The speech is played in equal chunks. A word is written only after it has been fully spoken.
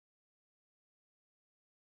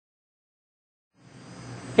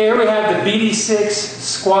Here we have the BD-6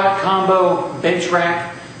 squat combo bench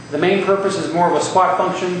rack. The main purpose is more of a squat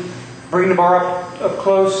function. Bring the bar up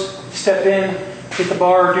close, step in, hit the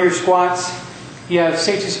bar, do your squats. You have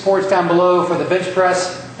safety supports down below for the bench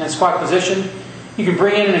press and squat position. You can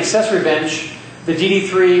bring in an accessory bench, the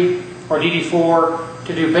DD3 or DD4,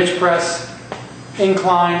 to do bench press,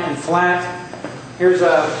 incline, and flat. Here's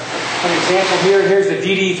an example here. Here's the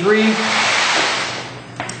DD3.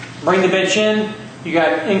 Bring the bench in. You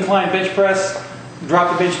got incline bench press.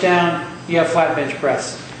 Drop the bench down. You have flat bench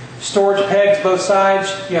press. Storage pegs both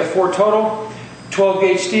sides. You have 4 total. 12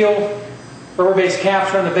 gauge steel. Rubber-based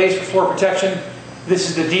caps around the base for floor protection. This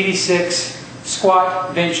is the BD-6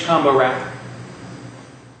 squat bench combo rack.